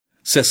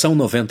Seção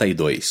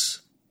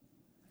 92.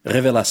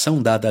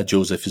 Revelação dada a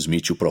Joseph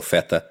Smith, o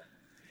profeta,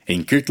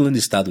 em Kirtland,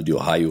 estado de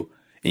Ohio,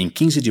 em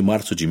 15 de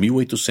março de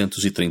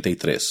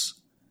 1833.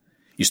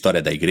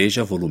 História da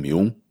Igreja, volume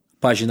 1,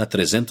 página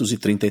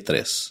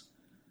 333.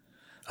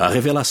 A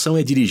revelação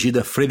é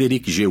dirigida a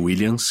Frederick G.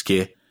 Williams,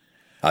 que,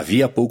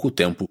 havia pouco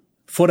tempo,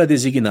 fora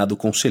designado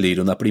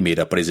conselheiro na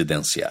primeira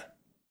presidência.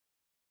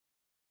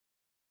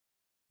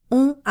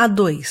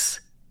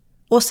 1-2.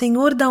 O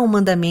Senhor dá um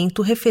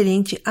mandamento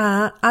referente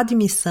à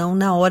admissão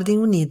na Ordem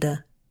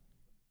Unida.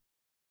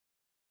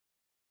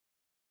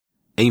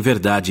 Em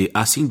verdade,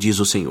 assim diz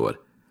o Senhor: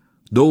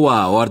 dou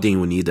à Ordem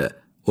Unida,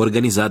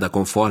 organizada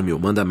conforme o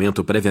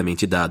mandamento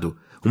previamente dado,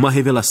 uma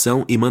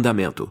revelação e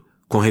mandamento,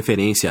 com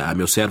referência a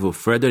meu servo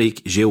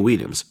Frederick G.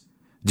 Williams,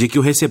 de que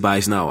o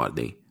recebais na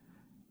ordem.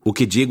 O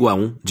que digo a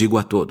um, digo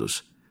a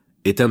todos.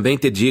 E também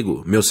te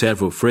digo, meu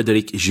servo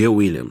Frederick G.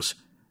 Williams,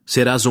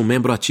 serás um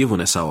membro ativo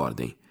nessa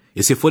ordem.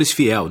 E se fores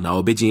fiel na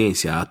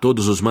obediência a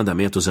todos os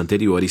mandamentos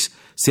anteriores,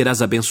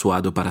 serás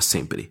abençoado para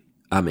sempre.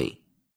 Amém.